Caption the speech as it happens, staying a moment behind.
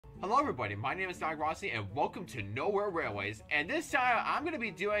Hello everybody, my name is Don Rossi and welcome to Nowhere Railways. And this time I'm going to be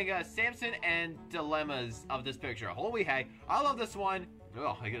doing Samson and Dilemas of this picture. Holy heck, I love this one.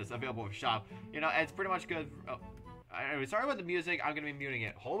 Oh, I guess it's available for shop. You know, it's pretty much good. Anyway, sorry about the music, I'm going to be muting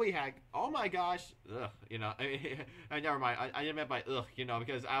it. Holy heck, oh my gosh. Ugh, you know, never mind. I didn't mean by ugh, you know,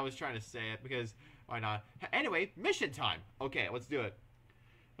 because I was trying to say it, because why not? Anyway, mission time. Okay, let's do it.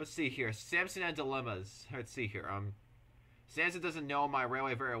 Let's see here, Samson and Dilemas. Let's see here, Samson doesn't know my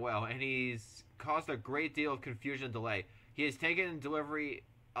railway very well, and he's caused a great deal of confusion and delay. He has taken delivery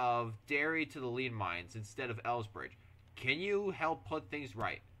of dairy to the lead mines instead of Ellsbridge. Can you help put things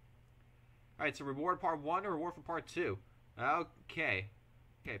right? Alright, so reward part 1 or reward for part 2? Okay.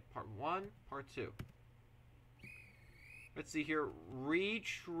 Okay, part 1, part 2. Let's see here.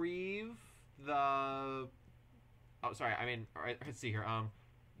 Retrieve the... Oh, sorry, I mean, alright, let's see here.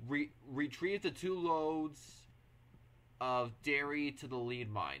 Retrieve the 2 loads of dairy to the lead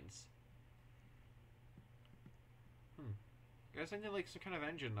mines. Guess I need like some kind of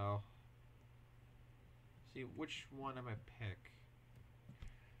engine though. See which one am I pick?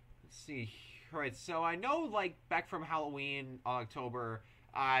 Let's see. Alright, so I know like back from Halloween October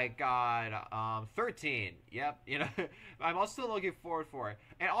I got 13. Yep, you know, I'm also looking forward for it.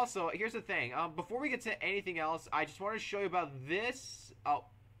 And also, here's the thing. Before we get to anything else, I just want to show you about this. Oh,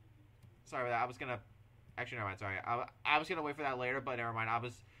 sorry about that. I was gonna. Actually, never mind. Sorry, I was gonna wait for that later, but never mind. I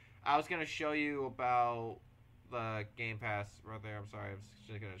was gonna show you about the Game Pass right there. I'm sorry. I was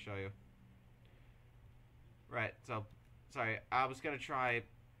just gonna show you. Right. So, sorry. I was gonna try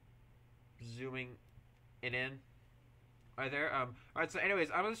zooming it in right there. All right. So, anyways,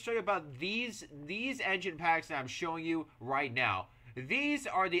 I'm gonna show you about these engine packs that I'm showing you right now. These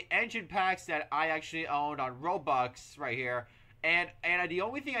are the engine packs that I actually owned on Robux right here. And the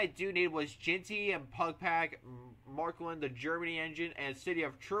only thing I do need was Ginty and Pugpack, Markland, the Germany engine, and City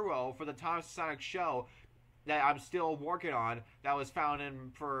of Truro for the Thomas Sonic show that I'm still working on. That was found in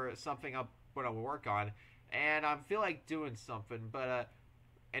for something I'm gonna work on, and I feel like doing something. But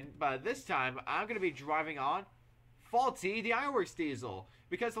this time I'm gonna be driving on Faulty, the Ironworks diesel,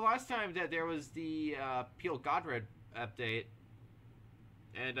 because the last time that there was the Peel Godred update,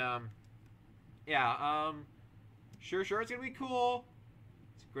 and yeah, Sure, it's gonna be cool.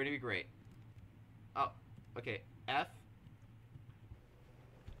 It's going to be great. Oh, okay. F.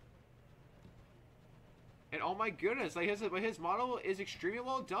 And oh my goodness, like his model is extremely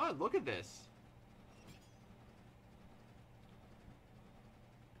well done. Look at this.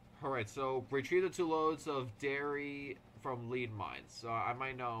 Alright, so retrieve the 2 loads of dairy from lead mines. So I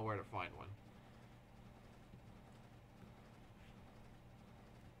might know where to find one.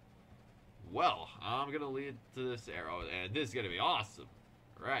 Well, I'm gonna lead to this arrow, and this is gonna be awesome.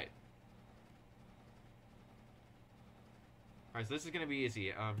 Right. Alright, so this is gonna be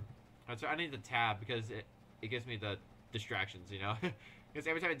easy. So I need the tab because it gives me the distractions, you know? Because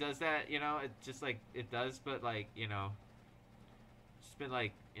every time it does that, you know, it just like, it does, but like, you know, it's been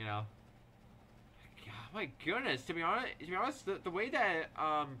like, you know, God, my goodness, to be honest, the way that,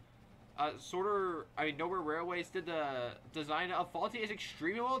 Nowhere Railways did the design of Faulty is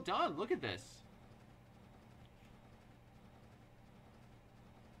extremely well done. Look at this.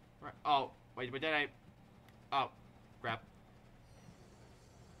 Right. Oh, wait, but then oh, crap.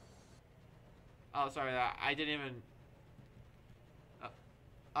 Oh, sorry, that I didn't even.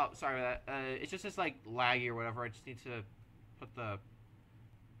 Oh, sorry about that. It's just this like laggy or whatever. I just need to put the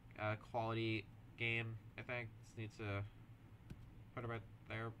quality game. I think just need to put it right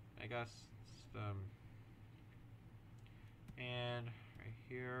there, I guess. Just, and right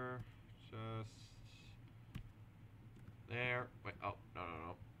here, just there. Wait, oh,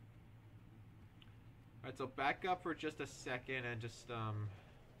 no. Alright, so back up for just a second and just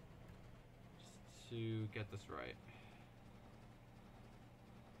to get this right.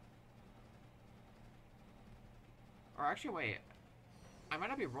 Or actually, wait. I might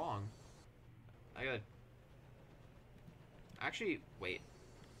not be wrong. I gotta... Actually, wait.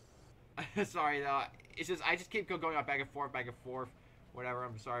 Sorry, though. It's just, I just keep going back and forth, whatever.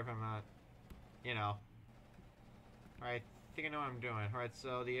 I'm sorry if I'm not, you know. Alright, I think I know what I'm doing. Alright,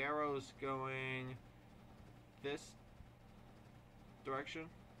 so the arrow's going this direction.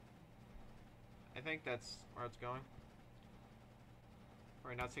 I think that's where it's going.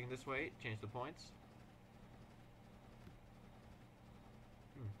 Alright, now it's taking this way. Change the points.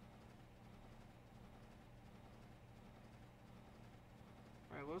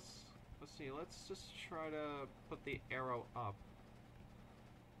 Alright, let's see. Let's just try to put the arrow up.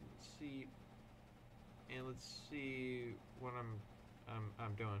 Let's see. And let's see what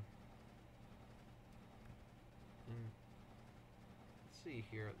I'm doing. Let's see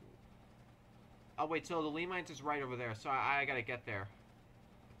here. Oh wait, so the lean mines is right over there, so I gotta get there.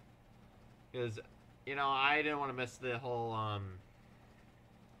 Because, you know, I didn't want to miss the whole,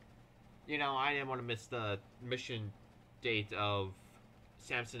 you know, I didn't want to miss the mission date of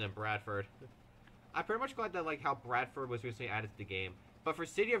Samson and Bradford. I'm pretty much glad that, like, how Bradford was recently added to the game. But for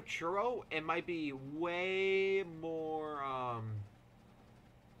City of Churro, it might be way more,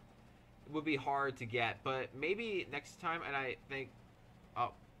 it would be hard to get. But maybe next time, and I think,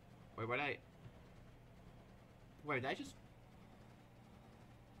 oh, wait, did I just...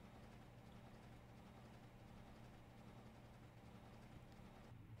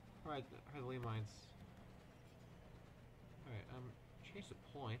 Alright, the lean mines. Alright, change the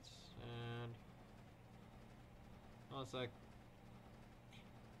points, and... Oh, it's like...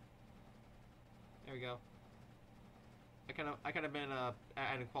 There we go. I could have been,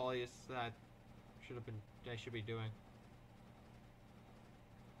 adding qualities that I should be doing.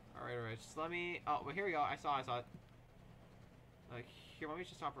 Alright, just let me... Oh, well, here we go, I saw it. Like, here, let me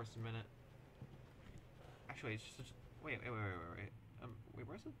just stop for a minute. Actually, it's just... Wait. Wait,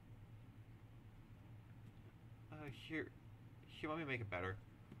 where's it? Here, let me make it better.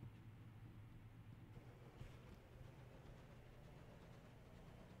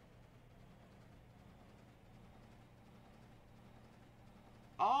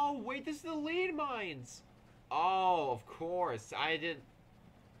 Oh, wait, this is the lead mines! Oh, of course, I didn't...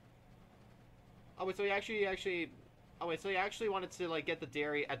 Oh, wait, so he actually... Oh, wait, so he actually wanted to, like, get the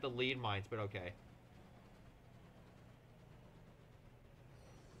dairy at the lead mines, but okay.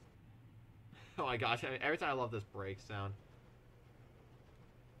 Oh my gosh, every time I love this brake sound.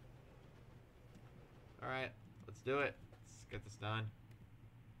 Alright, let's do it. Let's get this done.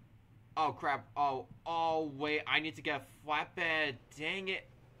 Oh crap. Oh wait, I need to get a flatbed. Dang it.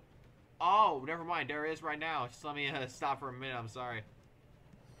 Oh, never mind. There it is right now. Just let me stop for a minute. I'm sorry.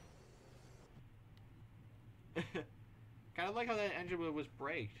 Kind of like how that engine was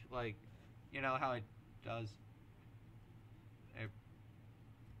braked. Like, you know how it does.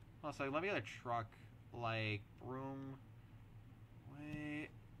 Oh, so let me get a truck, like, broom, wait,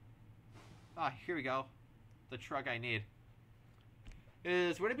 here we go, the truck I need.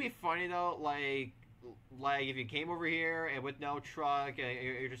 Wouldn't it be funny, though, like, if you came over here, and with no truck, and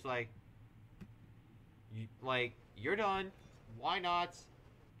you're just like, you're done, why not,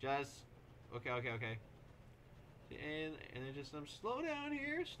 just, okay, and then just, slow down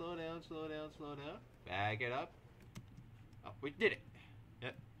here, slow down, back it up, oh, we did it.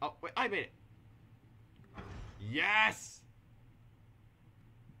 Yeah. Oh, wait, I made it. Yes!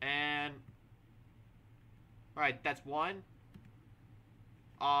 And... Alright, that's one.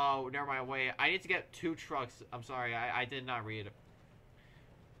 Oh, never mind, wait. I need to get 2 trucks. I'm sorry, I did not read.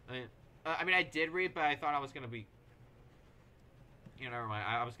 I mean, I did read, but I thought I was gonna be... You know, never mind.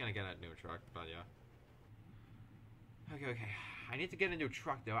 I was gonna get a new truck, but yeah. Okay. I need to get a new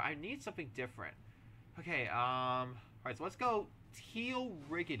truck, though. I need something different. Okay, alright, so let's go... Teal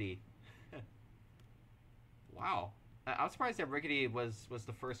Rickety. Wow. I'm surprised that Rickety was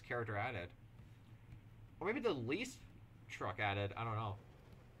the first character added. Or maybe the least truck added. I don't know.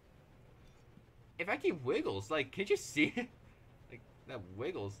 In fact, he wiggles. Like, can you see it? Like, that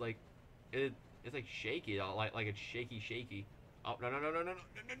wiggles. Like, it's like shaky. Like it's shaky. Oh, no.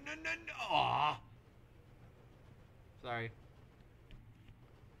 Aww. Sorry.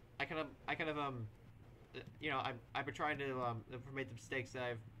 I kind of, you know, I've been trying to make the mistakes that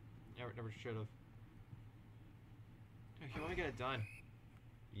I've never should have. Okay, let me get it done.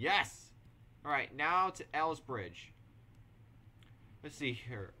 Yes. All right, now to Ellsbridge. Let's see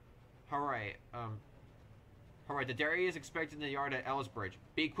here. All right, the dairy is expected in the yard at Ellsbridge.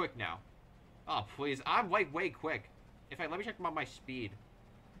 Be quick now. Oh please, I'm way quick. In fact, let me check my speed.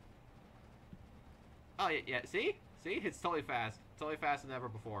 Oh yeah, see, it's totally fast. Totally faster than ever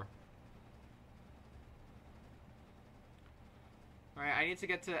before. Alright, I need to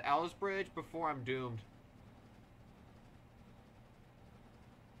get to Ellsbridge before I'm doomed.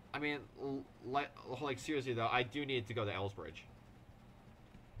 I mean, like seriously though, I do need to go to Ellsbridge.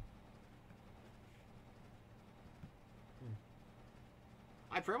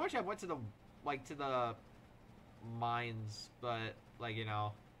 I pretty much went to the, to the mines, but, like, you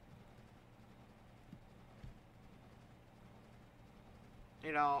know.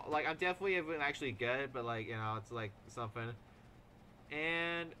 You know, like, I'm definitely actually good, but, like, you know, it's, like, something.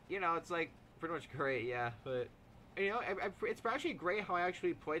 And, you know, it's, like, pretty much great, yeah, but, you know, it's actually great how I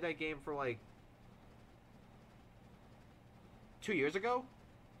actually played that game for, like, 2 years ago?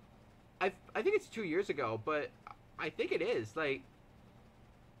 I think it's 2 years ago, but I think it is, like,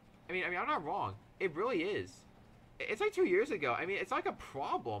 I mean, I'm not wrong. It really is. it's like 2 years ago. I mean, it's like a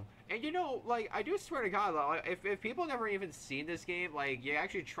problem. And you know, like I do swear to God, like, if people never even seen this game, like you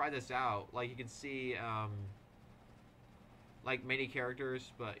actually try this out. Like you can see like many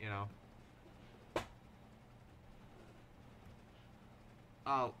characters, but you know.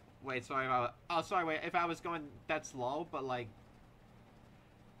 Oh wait, sorry. Oh sorry, wait. If I was going that slow, but like,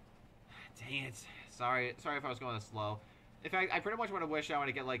 dang it. Sorry if I was going that slow. In fact, I pretty much want to wish I want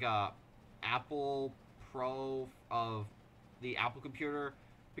to get like a Apple Pro of the Apple computer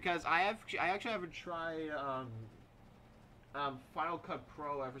because I actually haven't tried Final Cut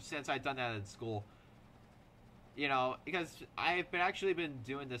Pro ever since I'd done that in school. You know, because I've been actually been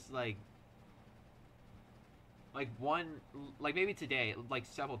doing this like one like maybe today like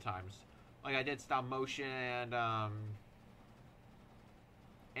several times. Like I did stop motion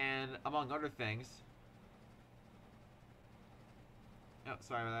and among other things. Oh,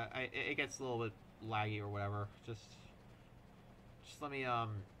 sorry about that. It gets a little bit laggy or whatever. Just let me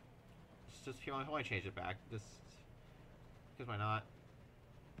just if you want to change it back. Just because why not?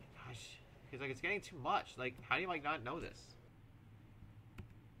 Gosh, because like it's getting too much. Like how do you like not know this?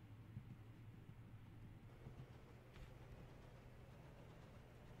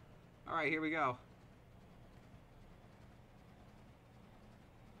 All right, here we go.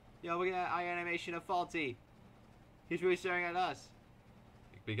 Yo, look at that eye animation of Faulty. He's really staring at us.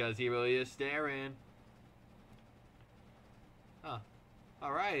 Because he really is staring. Huh.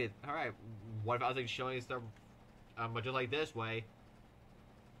 Alright, alright. What if I was like showing stuff much like this way?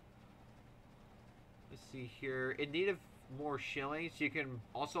 Let's see here. In need of more shillings, you can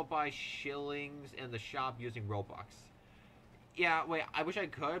also buy shillings in the shop using Robux. Yeah, wait, I wish I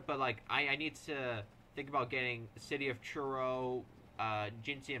could, but like I need to think about getting City of Churro,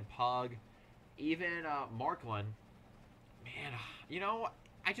 Jinsey and Pug, even Markland. Man, you know,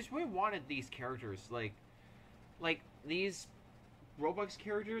 I just really wanted these characters, like these Robux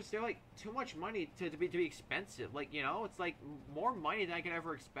characters. They're like too much money to be expensive. Like you know, it's like more money than I could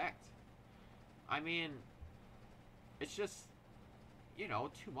ever expect. I mean, it's just you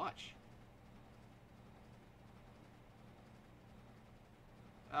know too much.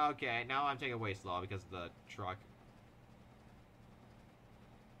 Okay, now I'm taking way slow because of the truck.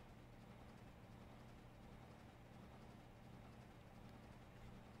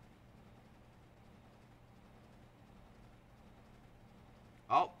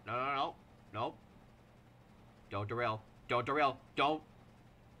 Oh, no, no, no. Nope. Don't derail. Don't derail. Don't.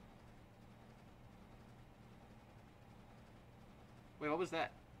 Wait, what was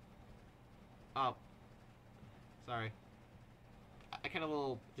that? Oh, sorry. I kind of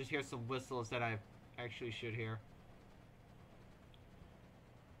little just hear some whistles that I actually should hear.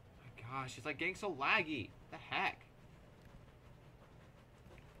 My gosh, it's like getting so laggy. The heck?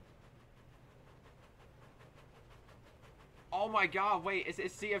 Oh my god, wait, it's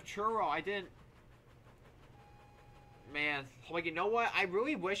CF Churro. I didn't... Man, like, you know what? I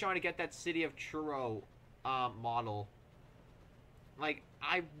really wish I want to get that City of Churro model. Like,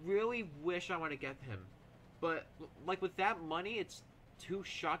 I really wish I want to get him. But, like, with that money, it's too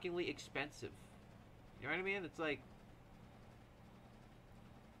shockingly expensive. You know what I mean? It's like...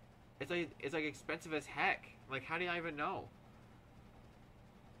 It's like expensive as heck. Like, how do I even know?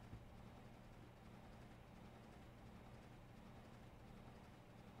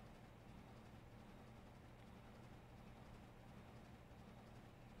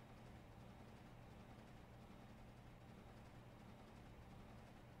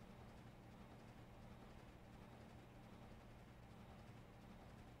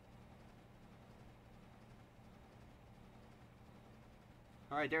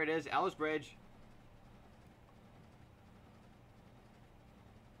 Alright, there it is. Alice Bridge.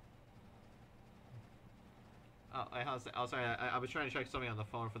 Oh, I was sorry. I was trying to check something on the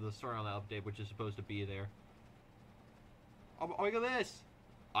phone for the story on the update, which is supposed to be there. Oh, look at this!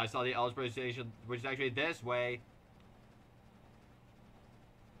 I saw the Alice Bridge station, which is actually this way.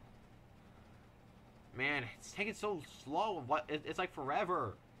 Man, it's taking so slow. It's like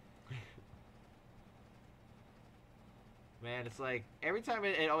forever. Man, it's like every time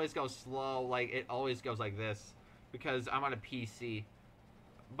it always goes slow. Like it always goes like this because I'm on a PC.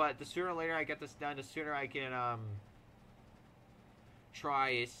 But the sooner or later I get this done, the sooner I can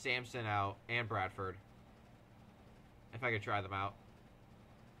try Samson out and Bradford. If I could try them out.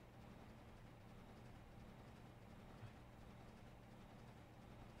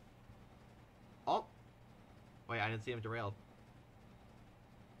 Oh, wait, I didn't see him derailed.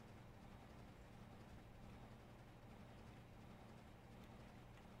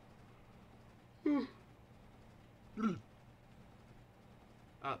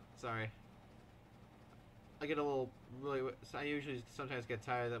 Oh, sorry. I get a little really. I usually sometimes get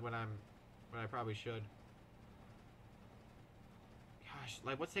tired that when I probably should. Gosh,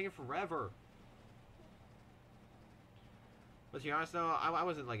 like what's taking forever? But to be honest though, I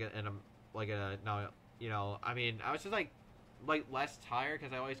wasn't like in a no, you know, I mean I was just like less tired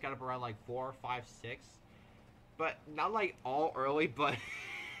because I always got up around like 4, 5, 6, but not like all early, but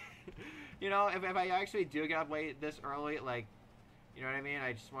you know if I actually do get up late this early, like you know what I mean,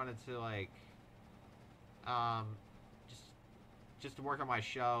 I just wanted to like um just just to work on my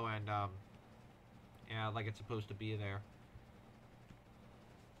show and yeah, like it's supposed to be there.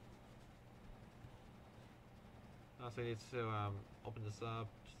 Also, I need to open this up.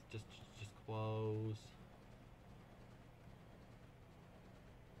 Just close.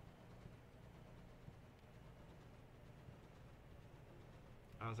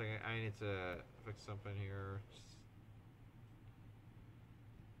 I was like, I need to fix something here.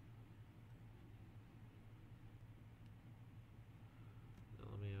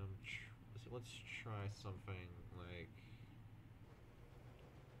 Let me let's try something like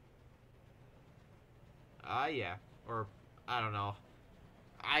yeah, or I don't know.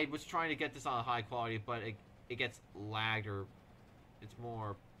 I was trying to get this on high quality, but it gets lagged or it's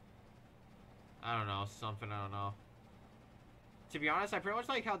more I don't know something I don't know. To be honest, I pretty much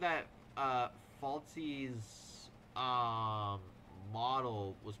like how that Faulty's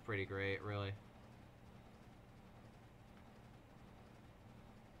model was pretty great, really.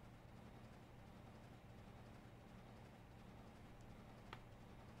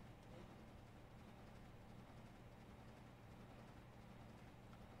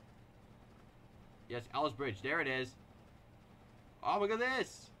 Yes, Ellis Bridge, there it is. Oh, look at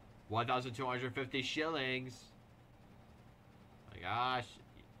this! 1,250 shillings. My gosh.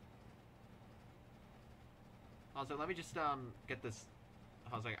 I was like, let me just get this.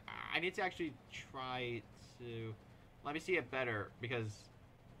 I was like, I need to actually try to let me see it better because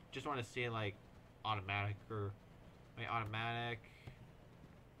just want to see like automatic or automatic.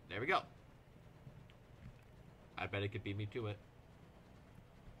 There we go. I bet it could beat me to it.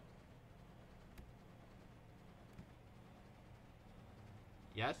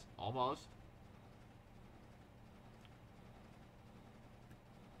 Yes, almost.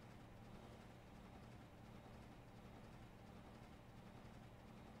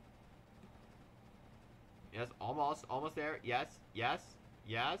 Yes, almost. Almost there. Yes, yes,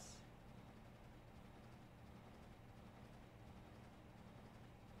 yes.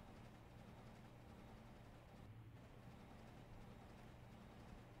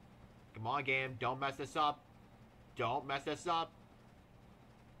 Come on, game. Don't mess this up. Don't mess this up.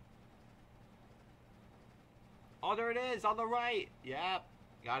 Oh, there it is on the right. Yep.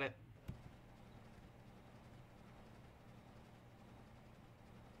 Got it.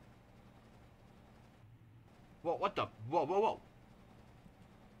 Whoa, what the? Whoa, whoa, whoa.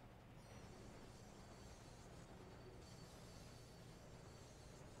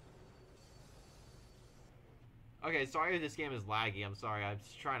 Okay, sorry if this game is laggy. I'm sorry. I'm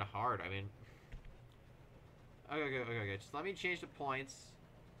just trying hard. I mean... Okay. Just let me change the points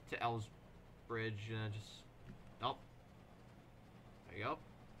to L's Bridge and just... Nope. There you go.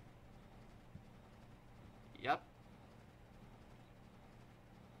 Yep.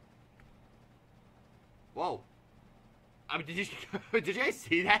 Whoa. I mean, did you... did you guys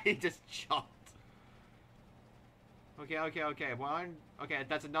see that? He just jumped. Okay. Okay,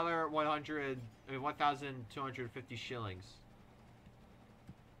 that's another 1,250 shillings.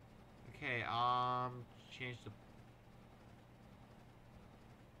 Okay, change the...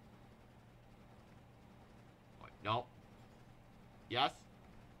 What? No. Yes.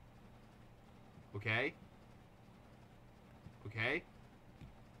 Okay. Okay.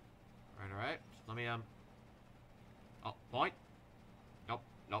 Alright. Just let me, Oh, point. Nope.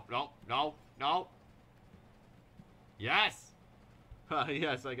 No. Yes!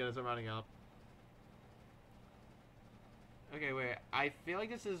 Yes, I guess I'm running up. Okay, wait. I feel like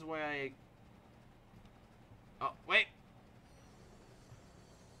this is where I... Oh, wait!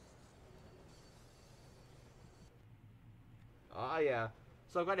 Oh, yeah.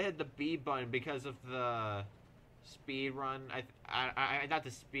 So I'm gonna hit the B button because of the speed run. Not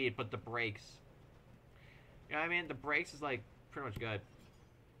the speed, but the brakes. You know what I mean? The brakes is, like, pretty much good.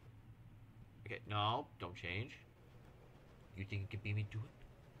 Okay, no. Don't change. You think you can beat me to it?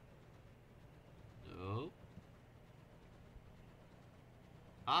 No.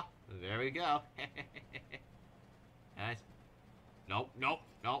 Ah, there we go. Nice. No.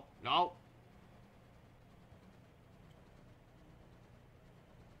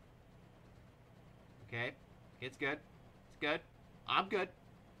 Okay. It's good. I'm good.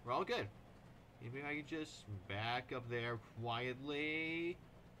 We're all good. Maybe I could just back up there quietly.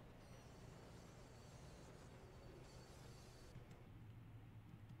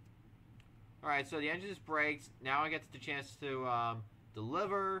 Alright, so the engine just brakes. Now I get the chance to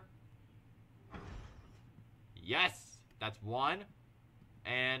deliver. Yes! That's one.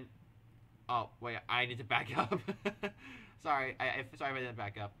 And... oh, wait, I need to back up. Sorry, sorry if I didn't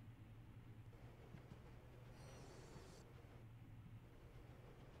back up.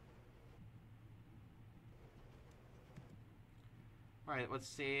 Alright, let's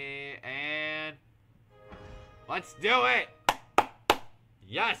see. And... let's do it!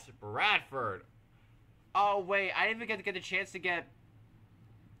 Yes, Bradford. Oh, wait, I didn't even get the chance to get...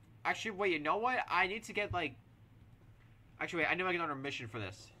 actually, wait, you know what? I need to get, like... actually, wait, I know I get on a mission for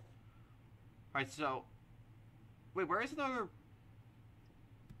this. Alright, so... wait, where is another...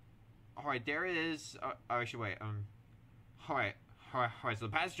 alright, there it is. Actually, wait, alright, so the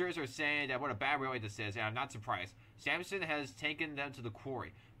passengers are saying that what a bad railway this is, and I'm not surprised. Samson has taken them to the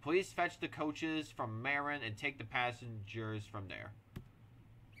quarry. Please fetch the coaches from Marin and take the passengers from there.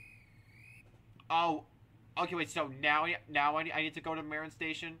 Oh, okay, wait, so now I need to go to Marin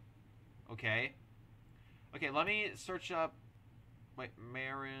Station? Okay. Okay, let me search up... wait,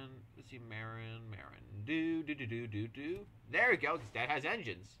 Marin... let's see, Marin... do. There we go, because that has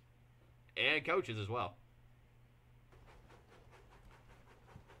engines. And coaches as well.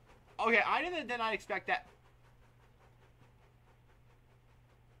 Okay, I did not expect that...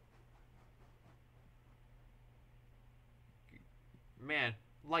 man,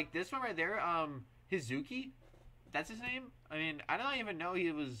 like this one right there, Hizuki? That's his name? I mean, I don't even know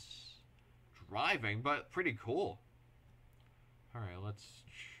he was driving, but pretty cool. Alright, let's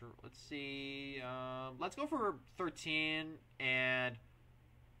see, let's go for 13 and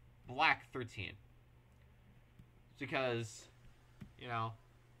black 13. Because, you know.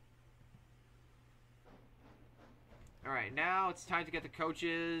 Alright, now it's time to get the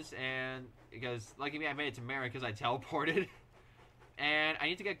coaches, and because, lucky me, I made it to Marin because I teleported. And I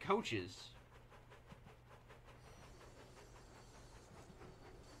need to get coaches.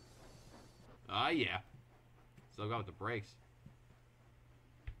 Yeah. Still got with the brakes.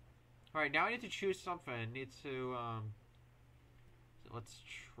 Alright, now I need to choose something. I need to, so let's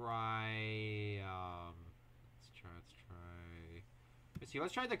try,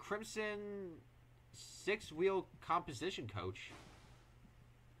 let's try the Crimson 6-wheel composition coach.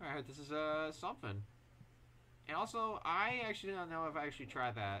 Alright, this is, something. And also, I actually don't know if I actually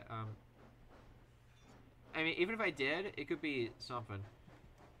tried that. I mean, even if I did, it could be something.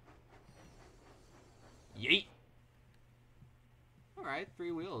 Yeet! Alright,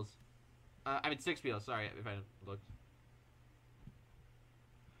 3 wheels. I mean, 6 wheels, sorry, if I looked.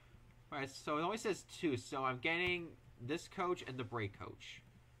 Alright, so it only says 2, so I'm getting this coach and the brake coach.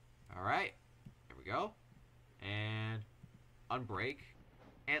 Alright, there we go. And unbrake.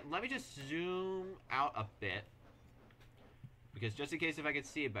 And let me just zoom out a bit. Because just in case if I could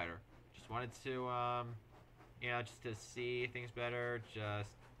see it better. Just wanted to, you know, just to see things better.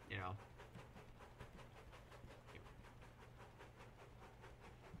 Just, you know.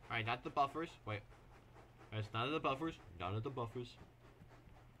 Alright, not the buffers. Wait. It's none of the buffers. None of the buffers.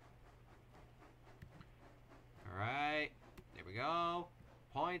 Alright. There we go.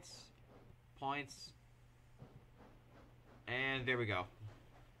 Points. Points. And there we go.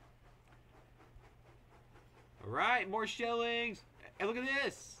 Alright, more shillings. And look at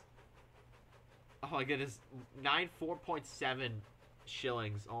this. Oh my goodness. 94.7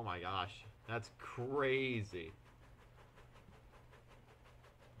 shillings. Oh my gosh. That's crazy.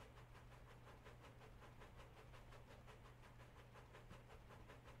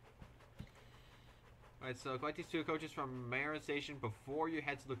 Alright, so collect these 2 coaches from Marin Station before you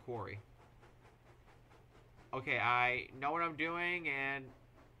head to the quarry. Okay, I know what I'm doing, and...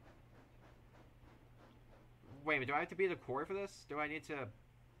 wait a minute, do I have to be at the quarry for this? Do I need to...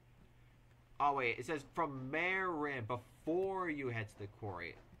 oh, wait, it says from Marin before you head to the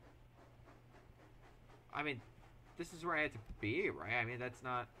quarry. I mean, this is where I have to be, right? I mean, that's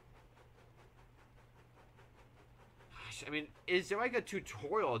not... gosh, I mean, is there like a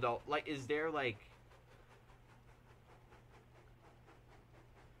tutorial, though? Like, is there like...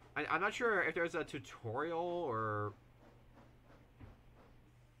 I'm not sure if there's a tutorial or...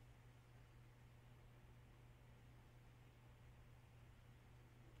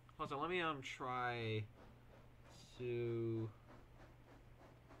 hold on, let me try to...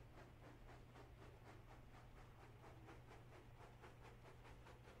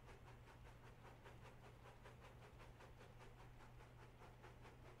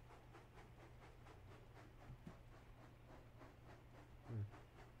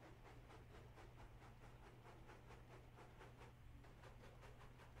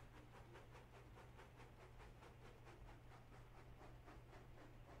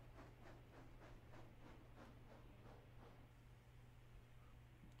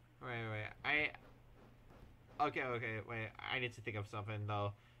 Okay, okay, wait. I need to think of something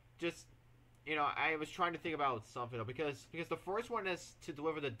though. Just I was trying to think about something though because the first one is to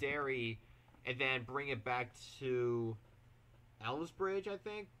deliver the dairy, and then bring it back to Bridge, I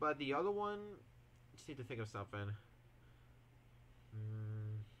think. But the other one, just need to think of something.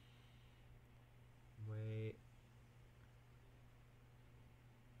 Hmm. Wait.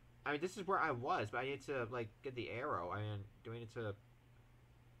 I mean, this is where I was, but I need to like get the arrow. I mean, do I need to?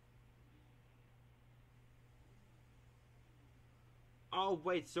 Oh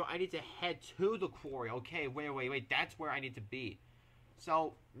wait, so I need to head to the quarry. Okay, wait. That's where I need to be.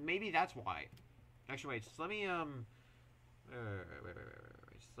 So maybe that's why. Actually, wait. Just let me wait.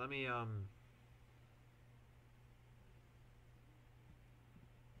 Just let me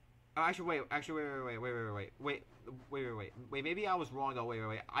Oh, actually, wait. Actually, wait. Maybe I was wrong though.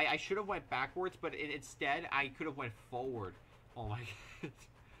 Wait. I should have went backwards, but instead I could have went forward. Oh my god.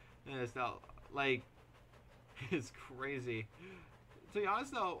 It's not like it's crazy. To be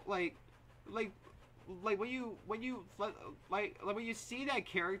honest though, like like when you see that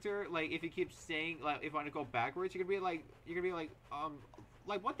character, like if you keep saying like if you want to go backwards, you're gonna be like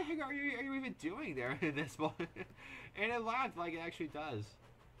what the heck are you even doing there in this moment? And it laughed like it actually does.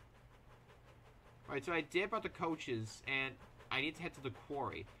 Alright, so I did about the coaches, and I need to head to the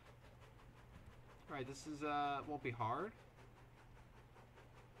quarry. Alright, this is won't be hard.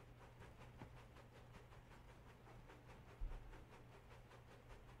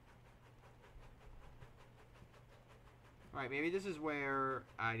 Alright, maybe this is where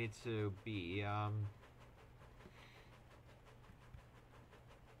I need to be.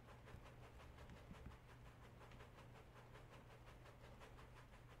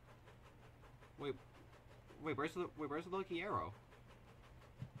 Wait, where's the lucky arrow?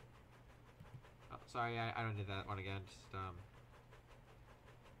 Oh, sorry, I don't need that one again. Just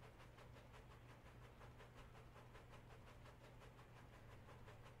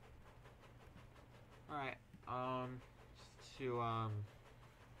Alright, just to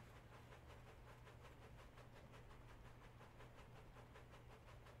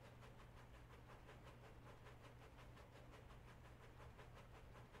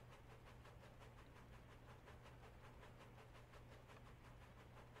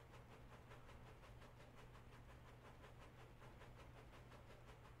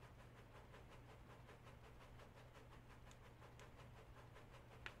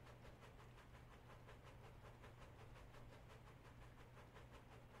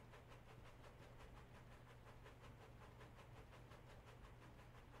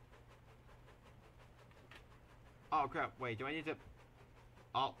Oh crap! Wait, do I need to?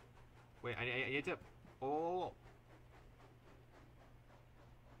 Oh, wait, I need to. Oh,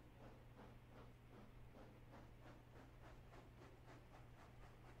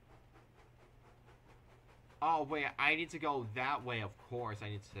 oh wait, I need to go that way. Of course, I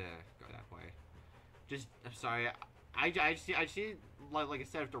need to go that way. Just, I'm sorry. I just need like a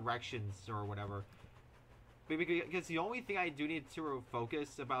set of directions or whatever. Because the only thing I do need to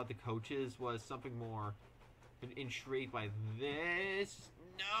focus about the coaches was something more intrigued by this.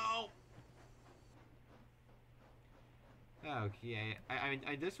 No. Okay. I mean,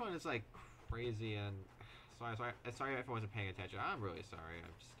 this one is like crazy and sorry if I wasn't paying attention. I'm really sorry.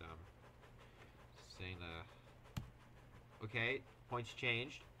 I'm just saying the. Okay, points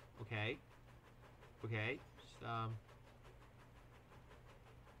changed. Okay. Okay. Just All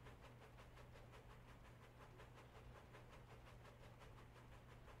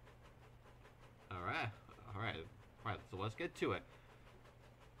right. All right. All right. So let's get to it.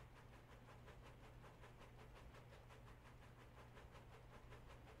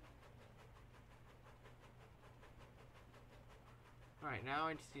 All right. Now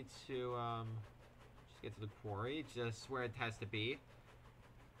I just need to just get to the quarry, just where it has to be.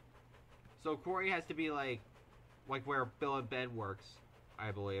 So quarry has to be like where Bill and Ben works,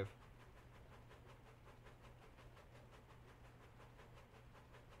 I believe.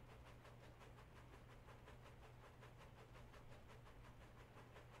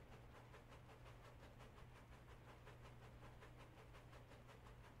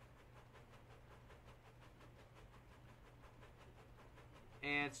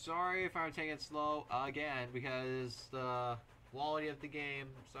 And sorry if I'm taking it slow again because the quality of the game.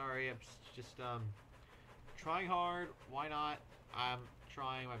 Sorry, I'm just trying hard. Why not? I'm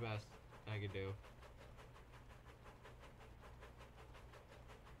trying my best I can do.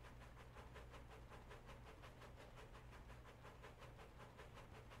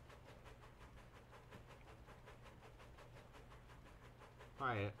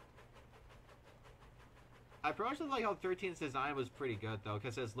 Alright. I personally like how 13's design was pretty good though,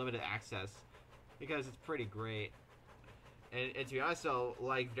 because it has limited access. because it's pretty great. And to be honest, so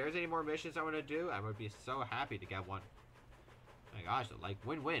like, if there's any more missions I want to do, I would be so happy to get one. My gosh, like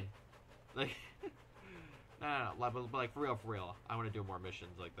win-win. Like, no, but like for real, I want to do more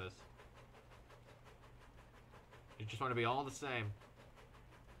missions like this. You just want to be all the same.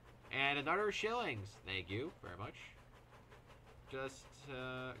 And another shillings. Thank you very much. Just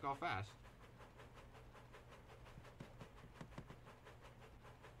go fast.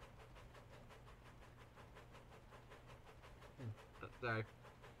 Sorry.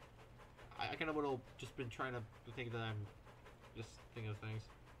 I kind of would have just been trying to think that I'm just thinking of things.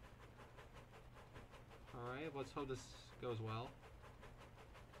 Alright, let's hope this goes well.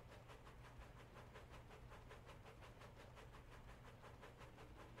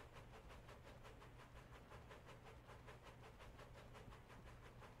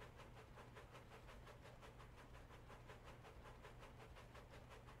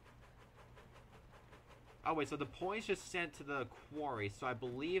 Oh wait, so the points just sent to the quarry, so I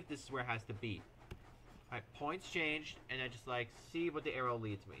believe this is where it has to be. Alright, points changed, and I just like see what the arrow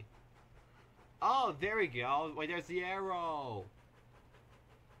leads me. Oh, there we go. Wait, there's the arrow.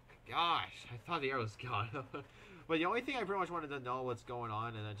 Gosh, I thought the arrow was gone. But the only thing I pretty much wanted to know what's going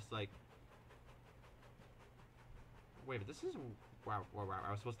on, and then just like, wait, but this isn't where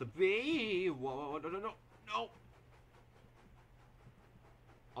I was supposed to be. Whoa, no, no.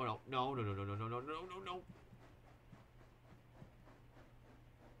 Oh no, no.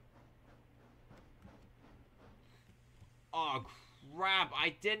 Oh crap,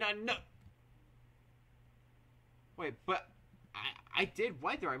 I did not know. Wait, but I did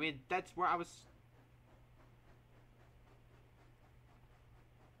went there. I mean, that's where I was.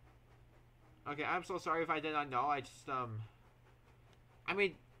 Okay, I'm so sorry if I did not know. I just I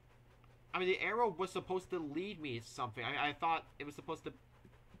mean the arrow was supposed to lead me to something. I thought it was supposed to.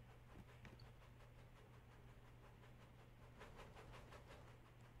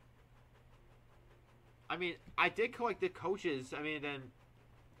 I mean, I did collect the coaches. I mean,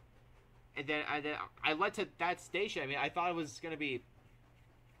 and then I led to that station. I mean, I thought it was gonna be,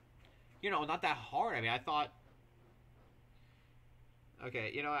 not that hard. I mean, I thought.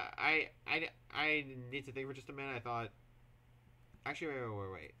 Okay, I need to think for just a minute. I thought. Actually,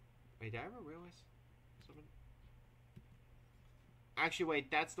 wait. Wait, did I ever realize something? Actually,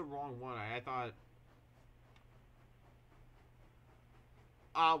 wait, that's the wrong one. I thought.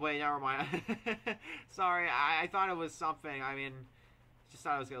 Oh, wait, never mind. Sorry, I thought it was something. I mean, just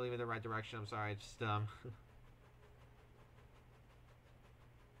thought I was going to leave it in the right direction. I'm sorry. Just,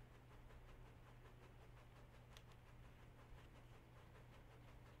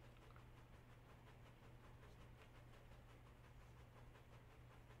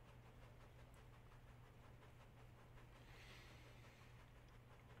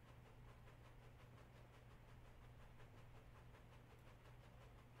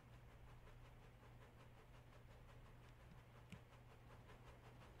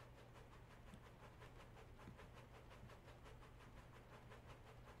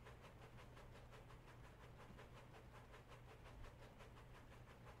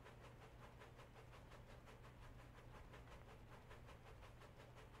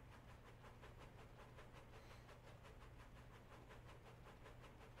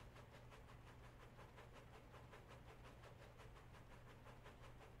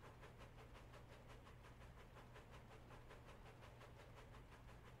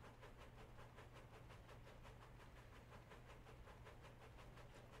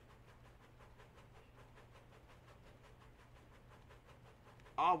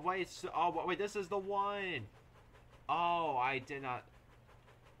 oh, wait, wait, this is the one. Oh, I did not.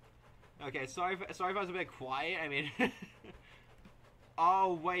 Okay, sorry if I was a bit quiet. I mean,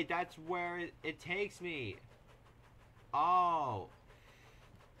 oh, wait, that's where it takes me. Oh.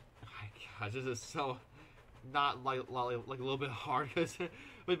 My gosh, this is so not like a little bit hard. Cause,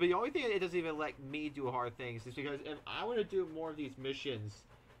 but the only thing it doesn't even let me do hard things is because if I want to do more of these missions,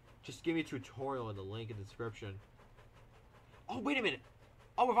 just give me a tutorial in the link in the description. Oh, wait a minute.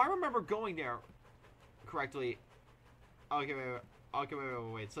 Oh, if I remember going there correctly. Okay,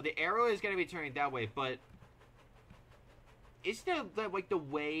 wait. So the arrow is going to be turning that way, but isn't that like the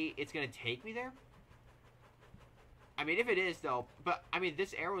way it's going to take me there? I mean, if it is, though, but, I mean,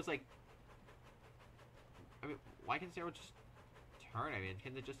 this arrow is like, I mean, why can't this arrow just turn? I mean,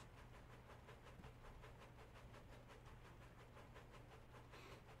 can it just...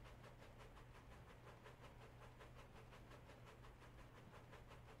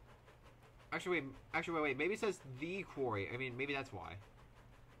 Actually, wait, maybe it says the quarry. I mean, maybe that's why.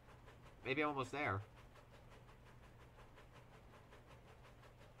 Maybe I'm almost there.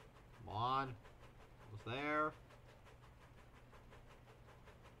 Come on. Almost there.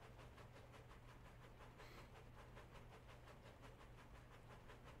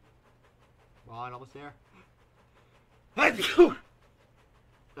 Come on, almost there.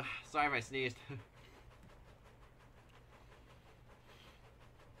 Sorry if I sneezed.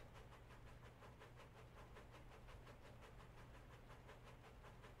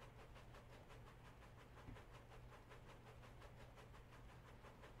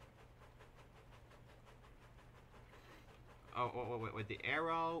 Oh, wait, the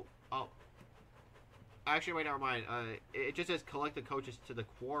arrow. Oh, actually, wait, never mind. It just says collect the coaches to the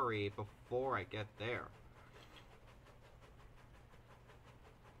quarry before I get there.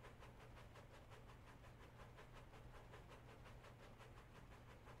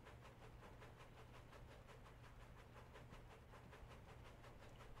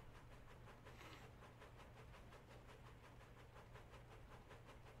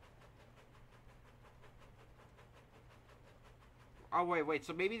 Oh, wait,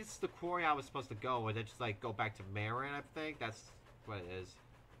 so maybe this is the quarry I was supposed to go, and then just, like, go back to Marin, I think? That's what it is.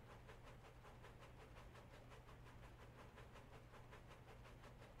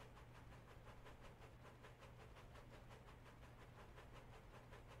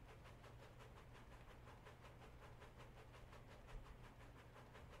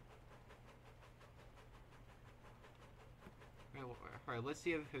 Alright, let's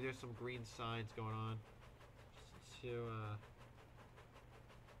see if there's some green signs going on. Just to,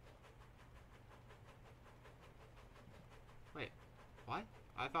 Wait, what?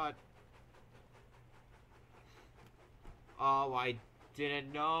 I thought... Oh, I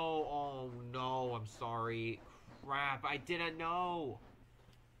didn't know. Oh, no, I'm sorry. Crap, I didn't know.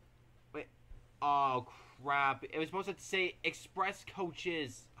 Wait. Oh, crap. It was supposed to say express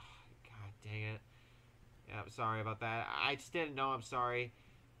coaches. Oh, God dang it. Yeah, I'm sorry about that. I just didn't know. I'm sorry.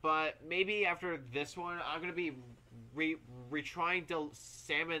 But maybe after this one, I'm going to be retrying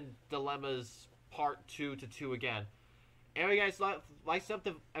Salmon Dilemas Part 2 to 2 again. Anyway, guys, like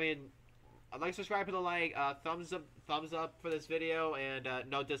something. Like, subscribe, hit the like, thumbs up for this video, and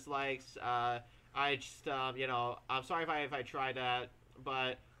no dislikes. I just, you know, I'm sorry if I tried that,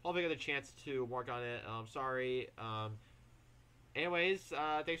 but hopefully I get a chance to work on it. I'm sorry. Anyways,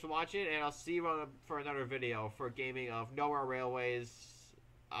 thanks for watching, and I'll see you for another video for gaming of Nowhere Railways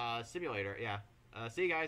Simulator. Yeah. See you guys.